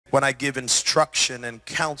when I give instruction and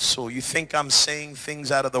counsel. You think I'm saying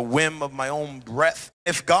things out of the whim of my own breath?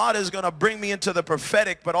 If God is going to bring me into the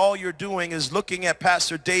prophetic, but all you're doing is looking at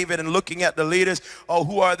Pastor David and looking at the leaders, oh,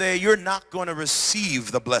 who are they? You're not going to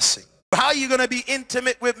receive the blessing. How are you going to be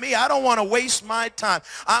intimate with me? I don't want to waste my time.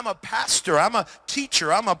 I'm a pastor. I'm a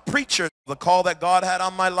teacher. I'm a preacher. The call that God had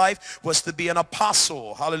on my life was to be an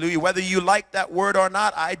apostle. Hallelujah. Whether you like that word or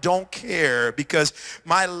not, I don't care, because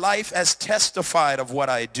my life has testified of what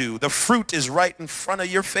I do. The fruit is right in front of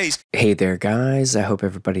your face. Hey there, guys. I hope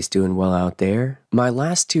everybody's doing well out there. My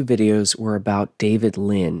last two videos were about David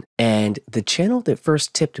Lynn, and the channel that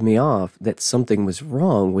first tipped me off that something was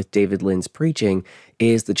wrong with David Lynn's preaching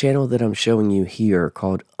is the channel that I'm showing you here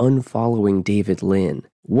called Unfollowing David Lynn.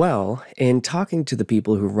 Well, in talking to the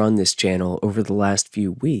people who run this channel over the last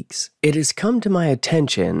few weeks, it has come to my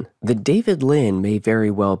attention that David Lynn may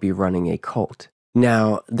very well be running a cult.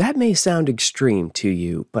 Now, that may sound extreme to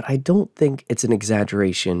you, but I don't think it's an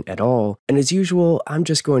exaggeration at all, and as usual, I'm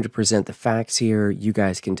just going to present the facts here. You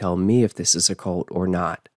guys can tell me if this is a cult or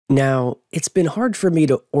not. Now, it's been hard for me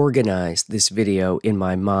to organize this video in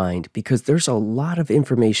my mind because there's a lot of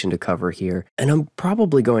information to cover here, and I'm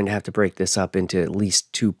probably going to have to break this up into at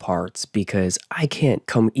least 2 parts because I can't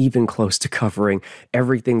come even close to covering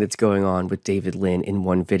everything that's going on with David Lynn in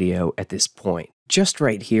one video at this point. Just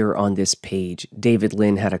right here on this page, David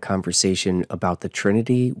Lynn had a conversation about the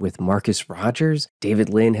Trinity with Marcus Rogers. David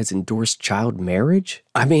Lynn has endorsed child marriage.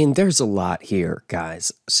 I mean, there's a lot here,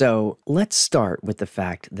 guys. So let's start with the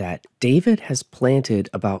fact that David has planted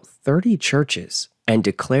about 30 churches and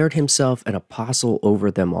declared himself an apostle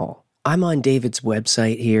over them all. I'm on David's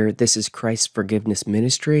website here. This is Christ's Forgiveness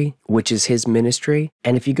Ministry, which is his ministry.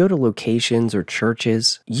 And if you go to locations or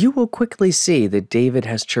churches, you will quickly see that David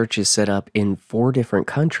has churches set up in 4 different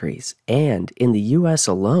countries. And in the US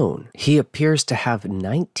alone, he appears to have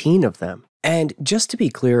 19 of them. And just to be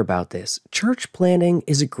clear about this, church planting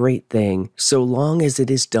is a great thing so long as it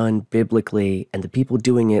is done biblically and the people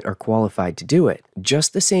doing it are qualified to do it.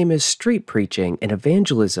 Just the same as street preaching and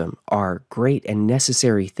evangelism are great and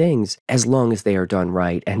necessary things as long as they are done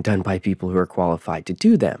right and done by people who are qualified to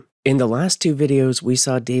do them. In the last 2 videos, we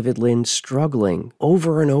saw David Lynn struggling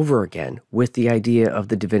over and over again with the idea of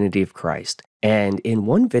the divinity of Christ. And in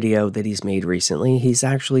one video that he's made recently, he's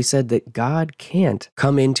actually said that God can't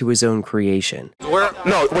come into his own creation.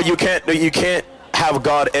 No, well, you can't have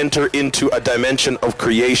God enter into a dimension of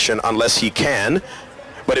creation unless he can.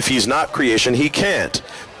 But if he's not creation, he can't.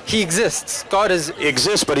 He exists. God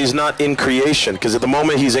exists, but he's not in creation, because at the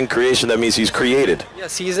moment he's in creation, that means he's created.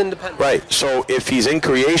 Yes, he's independent. Right. So if he's in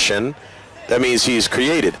creation, that means he's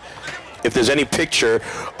created. If there's any picture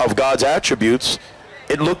of God's attributes,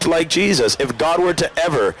 it looked like Jesus. If God were to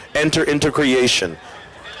ever enter into creation,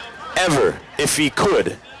 ever, if he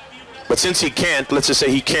could, but since he can't, let's just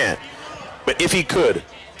say he can't, but if he could,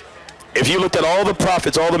 if you looked at all the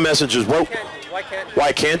prophets, all the messages, why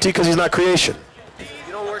can't he? Because he's not creation.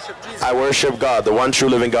 You don't worship Jesus. I worship God, the one true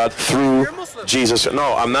living God, through Jesus.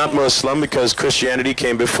 No, I'm not Muslim because Christianity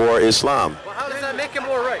came before Islam. Well, how does that make it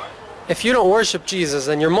more right? If you don't worship Jesus,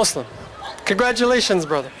 then you're Muslim. Congratulations,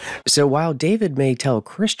 brother. So while David may tell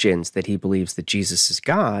Christians that he believes that Jesus is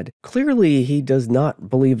God, clearly he does not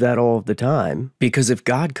believe that all of the time. Because if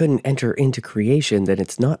God couldn't enter into creation, then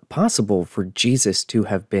it's not possible for Jesus to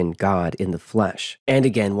have been God in the flesh. And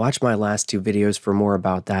again, watch my last 2 videos for more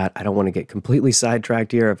about that. I don't want to get completely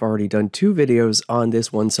sidetracked here. I've already done 2 videos on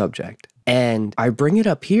this one subject. And I bring it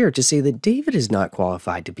up here to say that David is not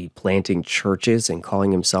qualified to be planting churches and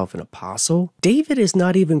calling himself an apostle. David is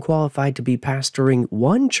not even qualified to be pastoring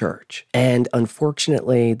one church. And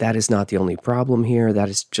unfortunately, that is not the only problem here. That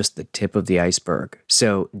is just the tip of the iceberg.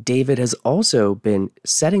 So David has also been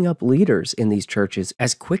setting up leaders in these churches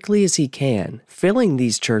as quickly as he can, filling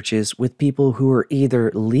these churches with people who are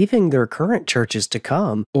either leaving their current churches to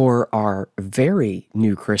come or are very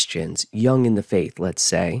new Christians, young in the faith, let's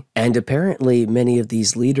say. And apparently, many of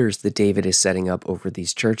these leaders that David is setting up over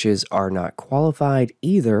these churches are not qualified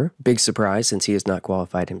either. Big surprise, since he is not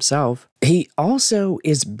qualified himself. He also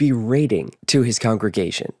is berating to his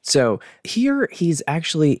congregation. So here he's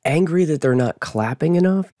actually angry that they're not clapping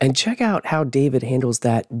enough. And check out how David handles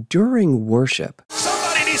that during worship.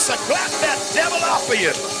 Somebody needs to clap that devil off of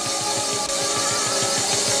you.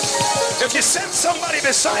 If you sense somebody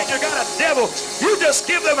beside you got a devil, you just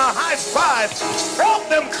give them a high five. Help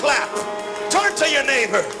them clap. Turn to your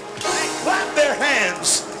neighbor. Clap their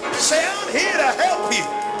hands. Say, I'm here to help you.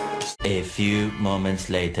 A few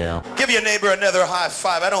moments later. Give your neighbor another high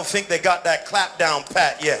five. I don't think they got that clap down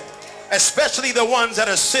pat yet. Especially the ones that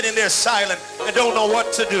are sitting there silent and don't know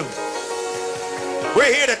what to do.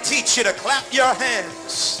 We're here to teach you to clap your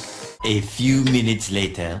hands. A few minutes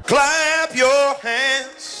later. Clap your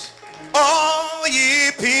hands, all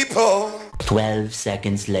ye people. 12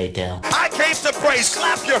 seconds later. I came to praise.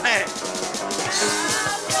 Clap your hands.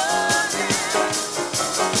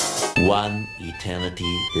 1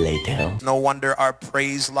 eternity later. No wonder our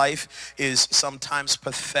praise life is sometimes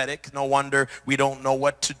pathetic. No wonder we don't know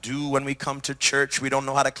what to do when we come to church. We don't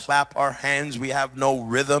know how to clap our hands. We have no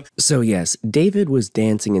rhythm. So yes, David was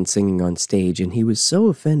dancing and singing on stage, and he was so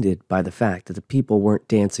offended by the fact that the people weren't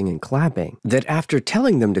dancing and clapping that after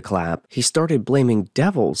telling them to clap, he started blaming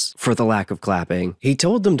devils for the lack of clapping. He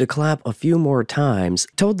told them to clap a few more times,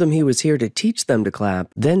 told them he was here to teach them to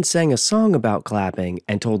clap, then sang a song about clapping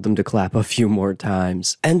and told them to clap a few more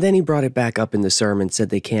times. And then he brought it back up in the sermon, said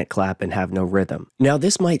they can't clap and have no rhythm. Now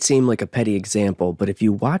this might seem like a petty example, but if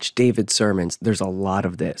you watch David's sermons, there's a lot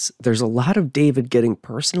of this. There's a lot of David getting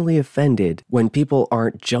personally offended when people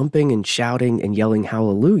aren't jumping and shouting and yelling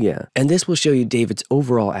hallelujah. And this will show you David's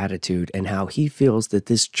overall attitude and how he feels that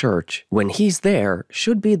this church, when he's there,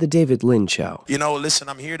 should be the David Lynn show. You know, listen,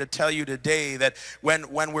 I'm here to tell you today that when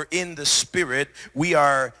we're in the spirit, we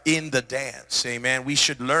are in the dance. Amen. We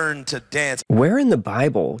should learn to dance. Where in the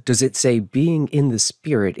Bible does it say being in the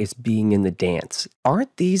spirit is being in the dance?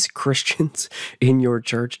 Aren't these Christians in your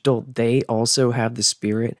church? Don't they also have the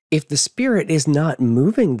spirit? If the spirit is not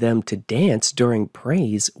moving them to dance during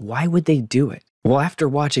praise, why would they do it? Well, after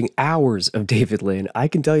watching hours of David Lynn, I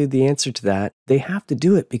can tell you the answer to that. They have to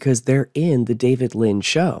do it because they're in the David Lynn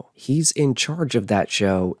show. He's in charge of that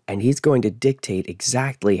show, and he's going to dictate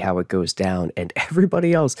exactly how it goes down, and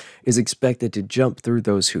everybody else is expected to jump through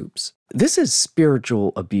those hoops. This is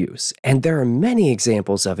spiritual abuse, and there are many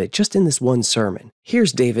examples of it just in this one sermon.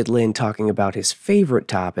 Here's David Lynn talking about his favorite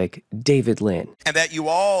topic, David Lynn. And that you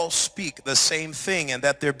all speak the same thing, and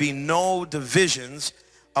that there be no divisions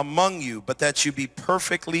among you, but that you be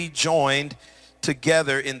perfectly joined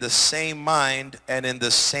together in the same mind and in the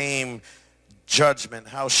same judgment.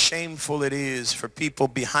 How shameful it is for people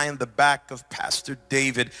behind the back of Pastor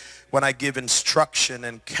David when I give instruction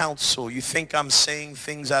and counsel. You think I'm saying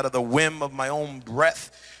things out of the whim of my own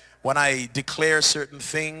breath when I declare certain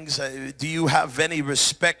things? Do you have any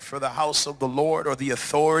respect for the house of the Lord or the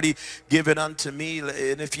authority given unto me?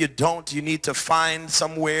 And if you don't, you need to find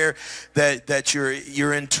somewhere that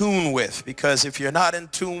you're in tune with, because if you're not in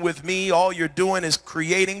tune with me, all you're doing is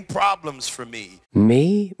creating problems for me.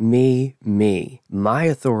 Me, my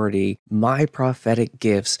authority, my prophetic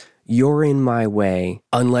gifts. You're in my way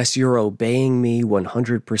unless you're obeying me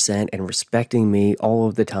 100% and respecting me all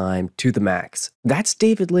of the time to the max. That's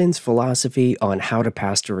David Lynn's philosophy on how to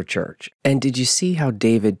pastor a church. And did you see how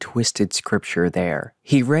David twisted scripture there?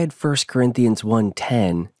 He read 1 Corinthians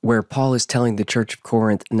 1:10, where Paul is telling the church of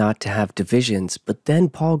Corinth not to have divisions, but then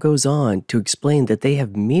Paul goes on to explain that they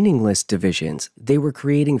have meaningless divisions. They were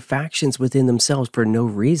creating factions within themselves for no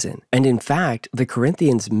reason. And in fact, the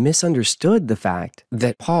Corinthians misunderstood the fact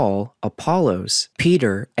that Paul, Apollos,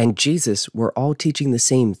 Peter, and Jesus were all teaching the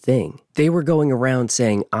same thing. They were going around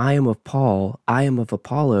saying, I am of Paul, I am of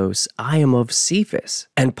Apollos, I am of Cephas.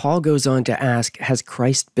 And Paul goes on to ask, has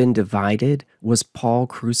Christ been divided? Was Paul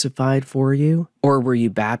crucified for you? Or were you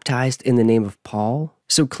baptized in the name of Paul?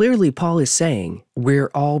 So clearly Paul is saying,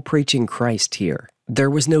 we're all preaching Christ here. There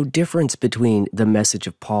was no difference between the message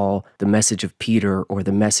of Paul, the message of Peter, or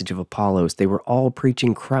the message of Apollos. They were all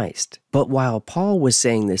preaching Christ. But while Paul was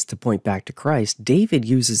saying this to point back to Christ, David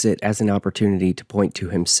uses it as an opportunity to point to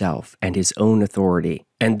himself and his own authority.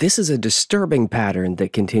 And this is a disturbing pattern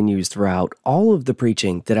that continues throughout all of the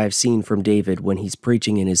preaching that I've seen from David when he's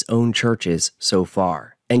preaching in his own churches so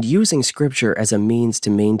far. And using scripture as a means to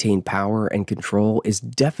maintain power and control is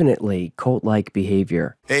definitely cult-like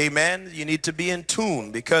behavior. Amen. You need to be in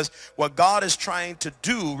tune, because what God is trying to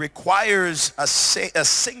do requires a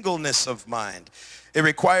singleness of mind. It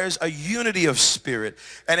requires a unity of spirit.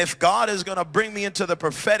 And if God is going to bring me into the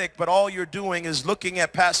prophetic, but all you're doing is looking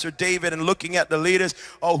at Pastor David and looking at the leaders,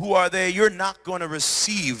 oh, who are they? You're not going to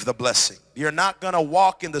receive the blessing. You're not going to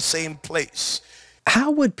walk in the same place.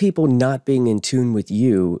 How would people not being in tune with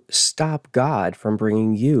you stop God from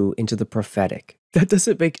bringing you into the prophetic? That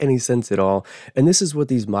doesn't make any sense at all. And this is what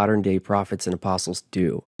these modern day prophets and apostles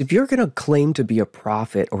do. If you're going to claim to be a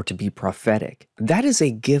prophet or to be prophetic, that is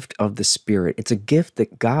a gift of the Spirit. It's a gift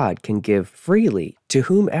that God can give freely to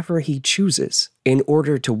whomever he chooses in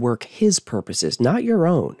order to work his purposes, not your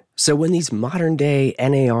own. So when these modern day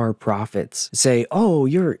NAR prophets say, oh,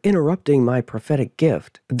 you're interrupting my prophetic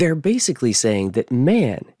gift, they're basically saying that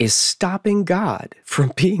man is stopping God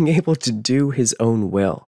from being able to do his own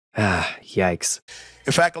will. Ah, yikes.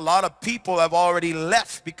 In fact, a lot of people have already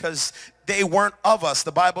left because they weren't of us.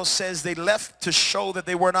 The Bible says they left to show that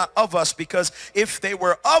they were not of us, because if they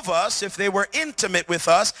were of us, if they were intimate with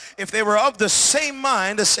us, if they were of the same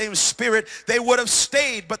mind, the same spirit, they would have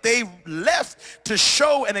stayed. But they left to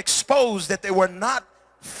show and expose that they were not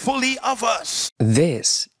fully of us.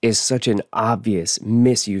 This is such an obvious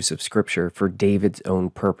misuse of Scripture for David's own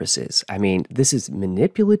purposes. I mean, this is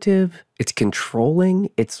manipulative, it's controlling,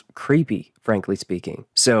 it's creepy, frankly speaking.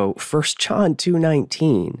 So 1 John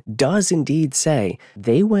 2:19 does indeed say,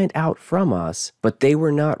 they went out from us, but they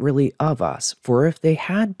were not really of us. For if they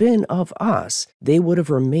had been of us, they would have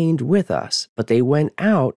remained with us. But they went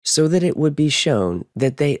out so that it would be shown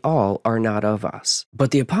that they all are not of us. But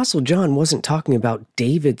the Apostle John wasn't talking about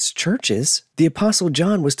David's churches. The Apostle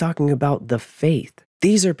John was talking about the faith.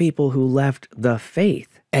 These are people who left the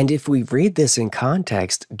faith. And if we read this in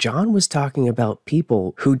context, John was talking about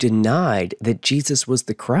people who denied that Jesus was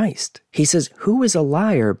the Christ. He says, who is a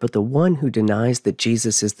liar but the one who denies that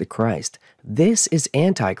Jesus is the Christ? This is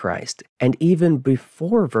Antichrist. And even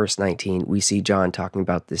before verse 19, we see John talking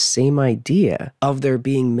about the same idea of there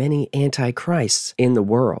being many antichrists in the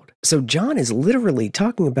world. So John is literally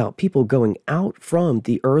talking about people going out from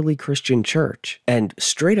the early Christian church and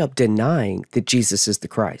straight up denying that Jesus is the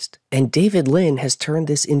Christ. And David Lynn has turned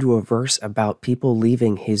this into a verse about people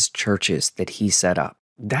leaving his churches that he set up.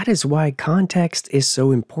 That is why context is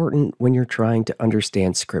so important when you're trying to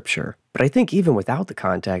understand Scripture. But I think even without the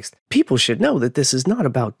context, people should know that this is not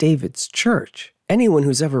about David's church. Anyone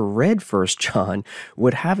who's ever read 1 John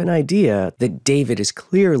would have an idea that David is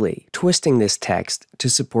clearly twisting this text to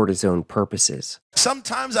support his own purposes.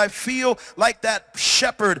 Sometimes I feel like that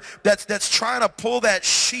shepherd that's trying to pull that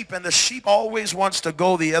sheep, and the sheep always wants to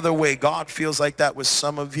go the other way. God feels like that with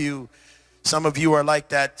some of you. Some of you are like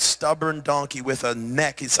that stubborn donkey with a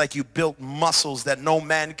neck. It's like you built muscles that no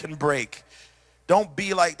man can break. Don't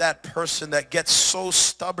be like that person that gets so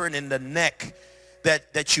stubborn in the neck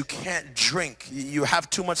that you can't drink. You have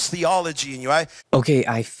too much theology in you. Okay,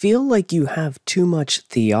 I feel like you have too much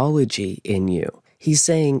theology in you. He's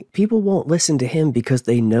saying people won't listen to him because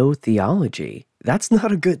they know theology. That's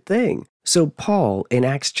not a good thing. So Paul, in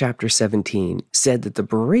Acts chapter 17, said that the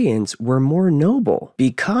Bereans were more noble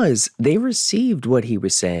because they received what he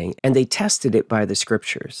was saying and they tested it by the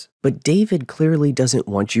Scriptures. But David clearly doesn't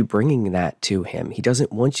want you bringing that to him. He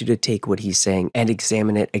doesn't want you to take what he's saying and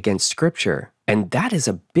examine it against Scripture. And that is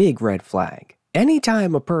a big red flag.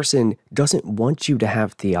 Anytime a person doesn't want you to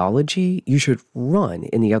have theology, you should run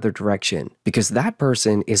in the other direction, because that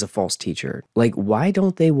person is a false teacher. Like, why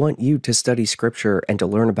don't they want you to study Scripture and to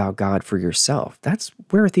learn about God for yourself? That's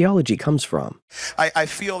where theology comes from. I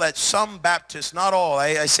feel that some Baptists, not all,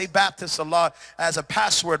 I say Baptists a lot as a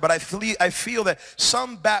password, but I feel that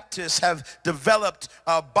some Baptists have developed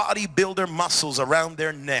bodybuilder muscles around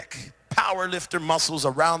their neck. Power lifter muscles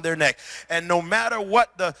around their neck. And no matter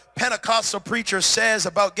what the Pentecostal preacher says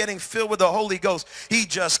about getting filled with the Holy Ghost, he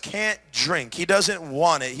just can't drink. He doesn't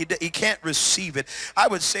want it. He can't receive it. I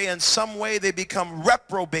would say in some way they become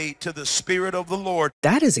reprobate to the Spirit of the Lord.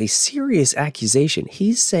 That is a serious accusation.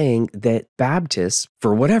 He's saying that Baptists,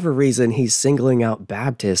 for whatever reason, he's singling out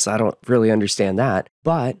Baptists. I don't really understand that.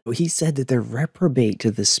 But he said that they're reprobate to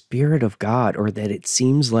the Spirit of God, or that it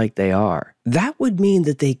seems like they are. That would mean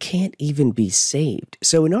that they can't even be saved.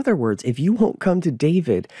 So in other words, if you won't come to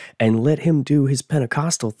David and let him do his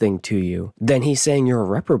Pentecostal thing to you, then he's saying you're a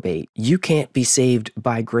reprobate. You can't be saved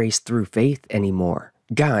by grace through faith anymore.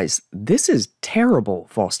 Guys, this is terrible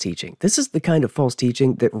false teaching. This is the kind of false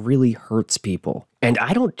teaching that really hurts people. And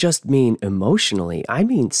I don't just mean emotionally, I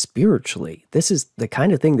mean spiritually. This is the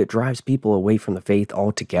kind of thing that drives people away from the faith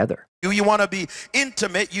altogether. You want to be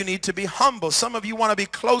intimate, you need to be humble. Some of you want to be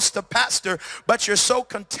close to pastor, but you're so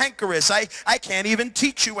cantankerous. I can't even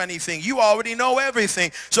teach you anything. You already know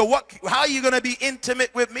everything. So how are you going to be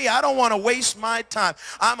intimate with me? I don't want to waste my time.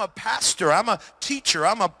 I'm a pastor, I'm a teacher,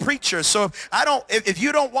 I'm a preacher. So if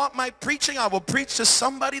you don't want my preaching, I will preach to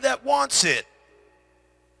somebody that wants it.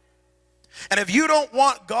 And if you don't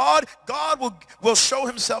want God, God will show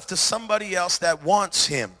himself to somebody else that wants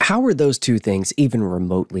him. How are those two things even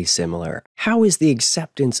remotely similar? How is the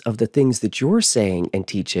acceptance of the things that you're saying and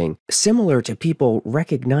teaching similar to people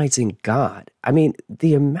recognizing God? I mean,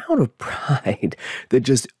 the amount of pride that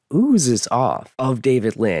just oozes off of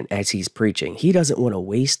David Lynn as he's preaching. He doesn't want to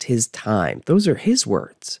waste his time. Those are his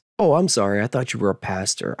words. Oh, I'm sorry, I thought you were a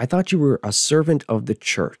pastor. I thought you were a servant of the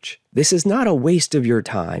church. This is not a waste of your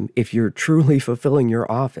time if you're truly fulfilling your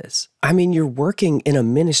office. I mean, you're working in a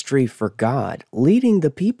ministry for God, leading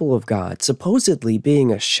the people of God, supposedly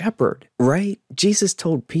being a shepherd, right? Jesus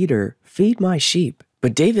told Peter, feed my sheep.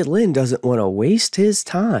 But David Lynn doesn't want to waste his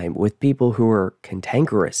time with people who are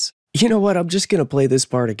cantankerous. You know what? I'm just going to play this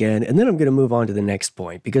part again, and then I'm going to move on to the next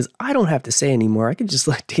point, because I don't have to say anymore. I can just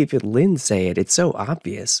let David Lynn say it. It's so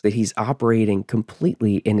obvious that he's operating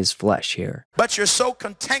completely in his flesh here. But you're so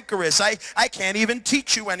cantankerous. I can't even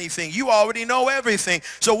teach you anything. You already know everything.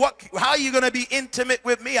 So how are you going to be intimate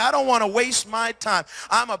with me? I don't want to waste my time.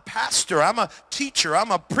 I'm a pastor. I'm a teacher.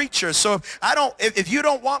 I'm a preacher. So if you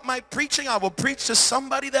don't want my preaching, I will preach to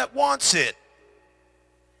somebody that wants it.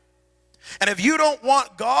 And if you don't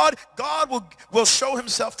want God, God will show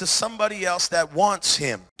himself to somebody else that wants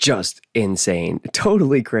him. Just insane.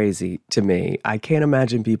 Totally crazy to me. I can't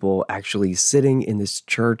imagine people actually sitting in this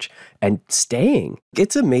church and staying.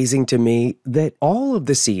 It's amazing to me that all of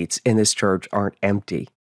the seats in this church aren't empty.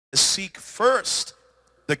 Seek first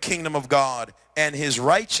the kingdom of God and his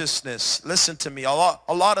righteousness. Listen to me. A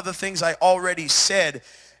lot of the things I already said,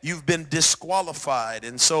 you've been disqualified.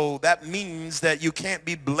 And so that means that you can't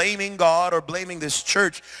be blaming God or blaming this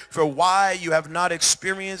church for why you have not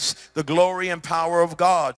experienced the glory and power of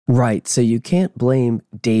God. Right, so you can't blame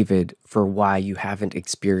David for why you haven't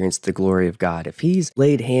experienced the glory of God. If he's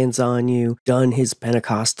laid hands on you, done his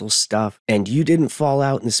Pentecostal stuff, and you didn't fall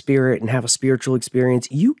out in the spirit and have a spiritual experience,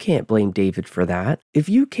 you can't blame David for that. If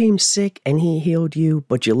you came sick and he healed you,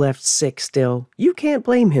 but you left sick still, you can't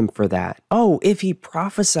blame him for that. Oh, if he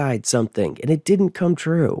prophesied something and it didn't come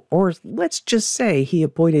true, or let's just say he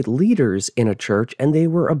appointed leaders in a church and they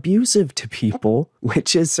were abusive to people,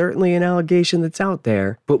 which is certainly an allegation that's out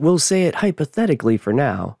there, but we'll say it hypothetically for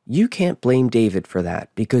now, you can't blame David for that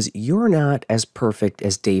because you're not as perfect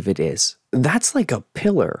as David is. That's like a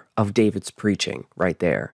pillar of David's preaching right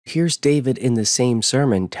there. Here's David in the same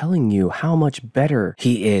sermon telling you how much better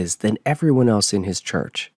he is than everyone else in his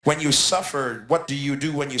church. When you suffer, what do you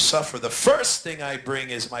do when you suffer? The first thing I bring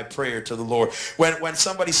is my prayer to the Lord. When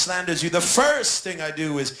somebody slanders you, the first thing I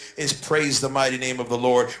do is praise the mighty name of the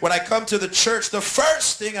Lord. When I come to the church, the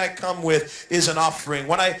first thing I come with is an offering.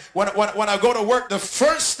 When I go to work, the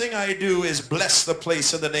first thing I do is bless the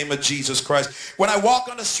place in the name of Jesus Christ. When I walk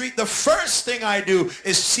on the street, the first thing I do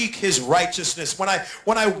is seek his righteousness. When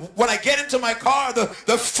I get into my car, the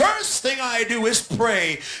first thing I do is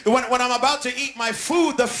pray. When I'm about to eat my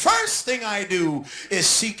food, the first thing I do is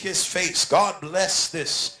seek his face. God bless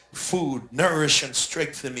this food, nourish and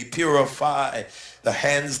strengthen me, purify the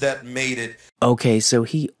hands that made it. Okay, so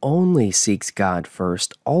he only seeks God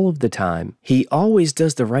first all of the time. He always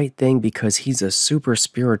does the right thing because he's a super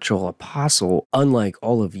spiritual apostle, unlike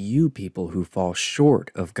all of you people who fall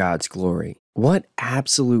short of God's glory. What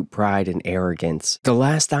absolute pride and arrogance. The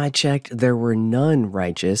last I checked, there were none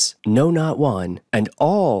righteous, no, not one, and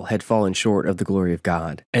all had fallen short of the glory of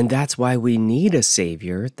God. And that's why we need a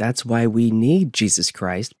Savior. That's why we need Jesus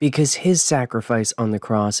Christ, because his sacrifice on the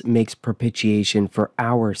cross makes propitiation for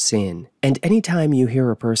our sin. And anytime you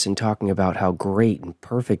hear a person talking about how great and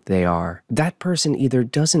perfect they are, that person either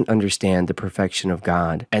doesn't understand the perfection of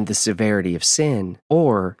God and the severity of sin,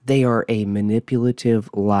 or they are a manipulative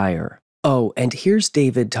liar. Oh, and here's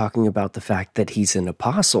David talking about the fact that he's an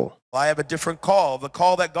apostle. I have a different call. The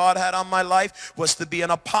call that God had on my life was to be an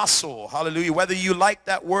apostle. Hallelujah. Whether you like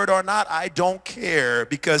that word or not, I don't care,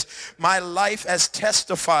 because my life has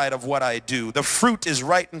testified of what I do. The fruit is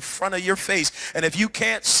right in front of your face. And if you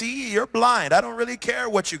can't see, you're blind. I don't really care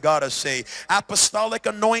what you got to say. Apostolic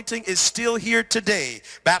anointing is still here today.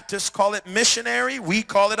 Baptists call it missionary. We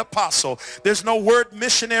call it apostle. There's no word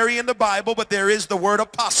missionary in the Bible, but there is the word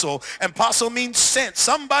apostle. And apostle means sent.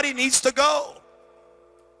 Somebody needs to go.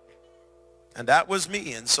 And that was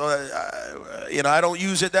me. And so, I don't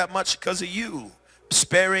use it that much because of you.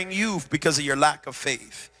 Sparing you because of your lack of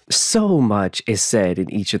faith. So much is said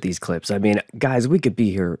in each of these clips. I mean, guys, we could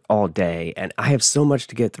be here all day, and I have so much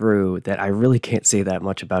to get through that I really can't say that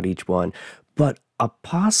much about each one. But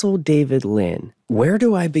Apostle David Lynn, where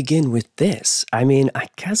do I begin with this? I mean, I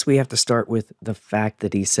guess we have to start with the fact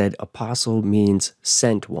that he said apostle means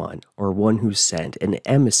sent one, or one who's sent, an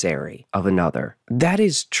emissary of another. That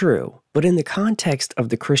is true, but in the context of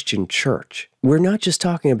the Christian church, we're not just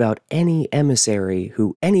talking about any emissary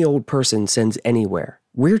who any old person sends anywhere.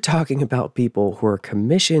 We're talking about people who are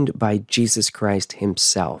commissioned by Jesus Christ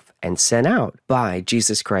himself, and sent out by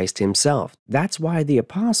Jesus Christ himself. That's why the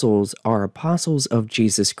apostles are apostles of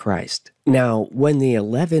Jesus Christ. Now, when the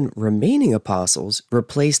 11 remaining apostles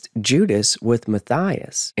replaced Judas with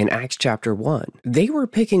Matthias in Acts chapter 1, they were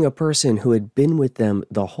picking a person who had been with them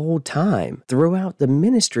the whole time throughout the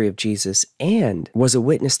ministry of Jesus and was a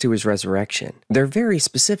witness to his resurrection. They're very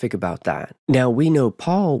specific about that. Now, we know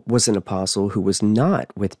Paul was an apostle who was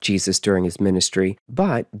not with Jesus during his ministry,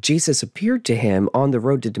 but Jesus appeared to him on the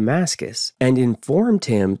road to Damascus and informed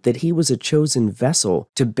him that he was a chosen vessel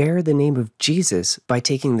to bear the name of Jesus by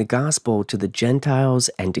taking the gospel to the Gentiles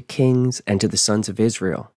and to kings and to the sons of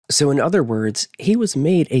Israel. So in other words, he was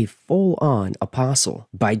made a full-on apostle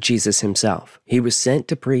by Jesus himself. He was sent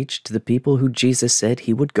to preach to the people who Jesus said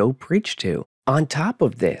he would go preach to. On top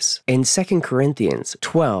of this, in 2 Corinthians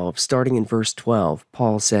 12, starting in verse 12,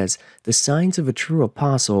 Paul says, "The signs of a true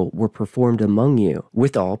apostle were performed among you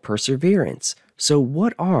with all perseverance." So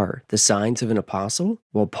what are the signs of an apostle?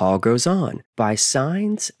 Well, Paul goes on, by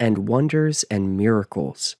signs and wonders and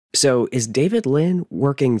miracles. So is David Lynn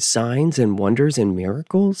working signs and wonders and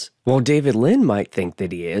miracles? Well, David Lynn might think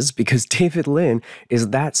that he is, because David Lynn is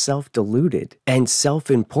that self-deluded and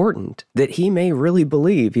self-important that he may really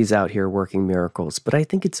believe he's out here working miracles. But I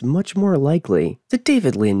think it's much more likely that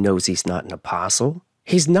David Lynn knows he's not an apostle.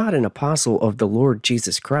 He's not an apostle of the Lord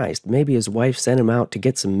Jesus Christ. Maybe his wife sent him out to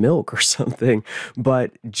get some milk or something,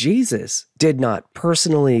 but Jesus did not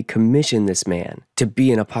personally commission this man to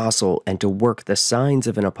be an apostle and to work the signs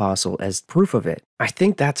of an apostle as proof of it. I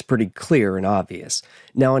think that's pretty clear and obvious.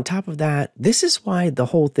 Now, on top of that, this is why the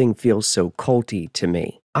whole thing feels so culty to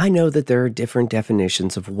me. I know that there are different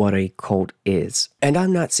definitions of what a cult is, and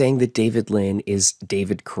I'm not saying that David Lynn is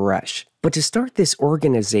David Koresh. But to start this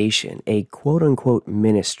organization, a quote-unquote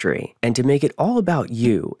ministry, and to make it all about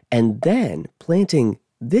you, and then planting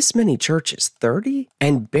this many churches, 30,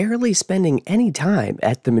 and barely spending any time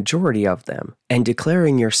at the majority of them, and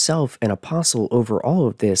declaring yourself an apostle over all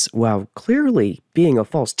of this while clearly being a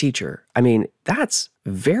false teacher, I mean, that's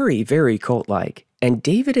very, very cult-like. And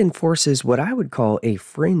David enforces what I would call a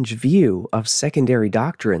fringe view of secondary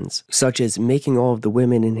doctrines, such as making all of the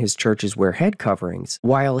women in his churches wear head coverings,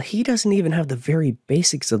 while he doesn't even have the very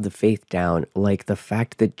basics of the faith down, like the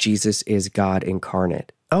fact that Jesus is God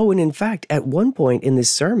incarnate. Oh, and in fact, at one point in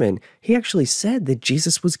this sermon, he actually said that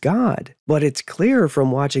Jesus was God. But it's clear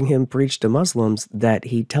from watching him preach to Muslims that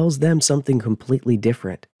he tells them something completely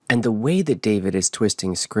different. And the way that David is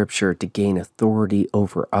twisting scripture to gain authority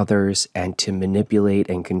over others and to manipulate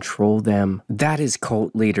and control them, that is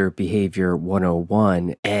cult leader behavior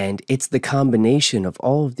 101. And it's the combination of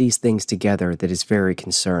all of these things together that is very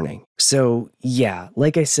concerning. So yeah,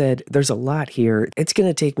 like I said, there's a lot here. It's going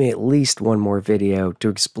to take me at least one more video to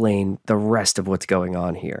explain the rest of what's going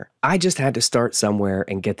on here. I just had to start somewhere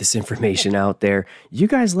and get this information out there. You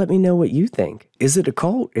guys let me know what you think. Is it a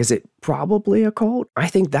cult? Is it probably a cult? I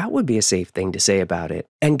think that would be a safe thing to say about it.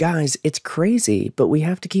 And guys, it's crazy, but we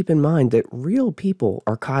have to keep in mind that real people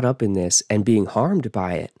are caught up in this and being harmed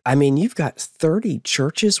by it. I mean, you've got 30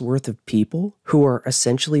 churches worth of people who are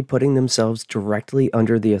essentially putting themselves directly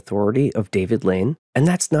under the authority of David Lynn. And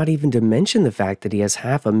that's not even to mention the fact that he has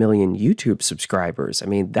 500,000 YouTube subscribers. I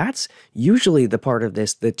mean, that's usually the part of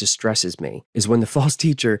this that distresses me, is when the false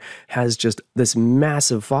teacher has just this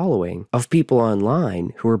massive following of people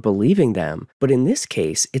online who are believing them. But in this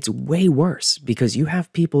case, it's way worse because you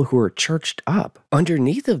have people who are churched up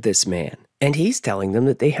underneath of this man. And he's telling them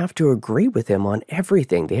that they have to agree with him on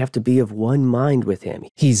everything. They have to be of one mind with him.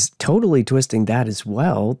 He's totally twisting that as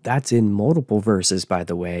well. That's in multiple verses, by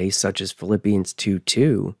the way, such as Philippians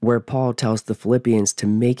 2:2, where Paul tells the Philippians to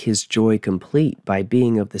make his joy complete by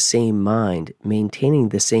being of the same mind, maintaining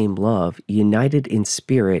the same love, united in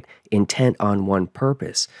spirit, intent on one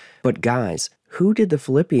purpose. But guys, who did the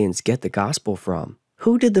Philippians get the gospel from?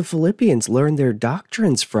 Who did the Philippians learn their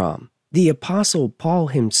doctrines from? The Apostle Paul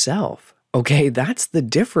himself. Okay, that's the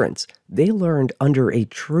difference. They learned under a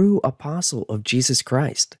true apostle of Jesus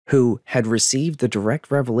Christ, who had received the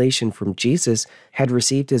direct revelation from Jesus, had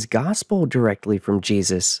received his gospel directly from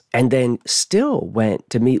Jesus, and then still went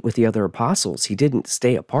to meet with the other apostles. He didn't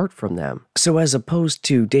stay apart from them. So as opposed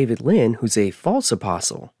to David Lynn, who's a false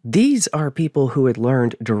apostle, these are people who had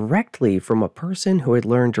learned directly from a person who had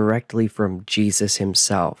learned directly from Jesus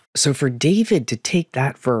himself. So for David to take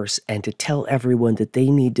that verse and to tell everyone that they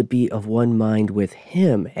need to be of one mind with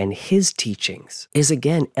him and his teachings is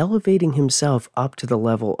again elevating himself up to the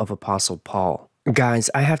level of Apostle Paul. Guys,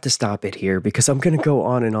 I have to stop it here because I'm going to go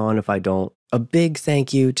on and on if I don't. A big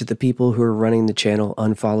thank you to the people who are running the channel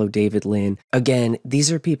Unfollow David Lynn. Again,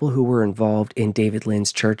 these are people who were involved in David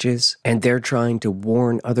Lynn's churches, and they're trying to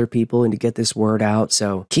warn other people and to get this word out,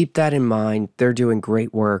 so keep that in mind. They're doing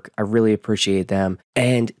great work. I really appreciate them.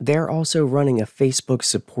 And they're also running a Facebook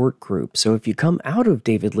support group, so if you come out of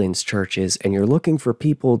David Lynn's churches and you're looking for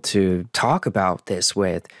people to talk about this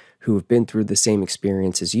with, who have been through the same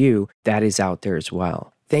experience as you, that is out there as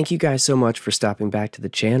well. Thank you guys so much for stopping back to the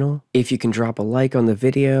channel. If you can drop a like on the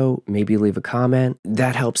video, maybe leave a comment,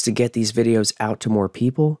 that helps to get these videos out to more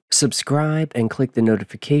people. Subscribe and click the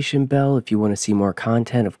notification bell if you want to see more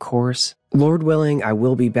content, of course. Lord willing, I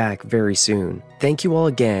will be back very soon. Thank you all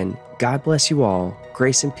again. God bless you all.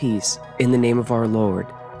 Grace and peace in the name of our Lord,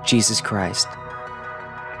 Jesus Christ.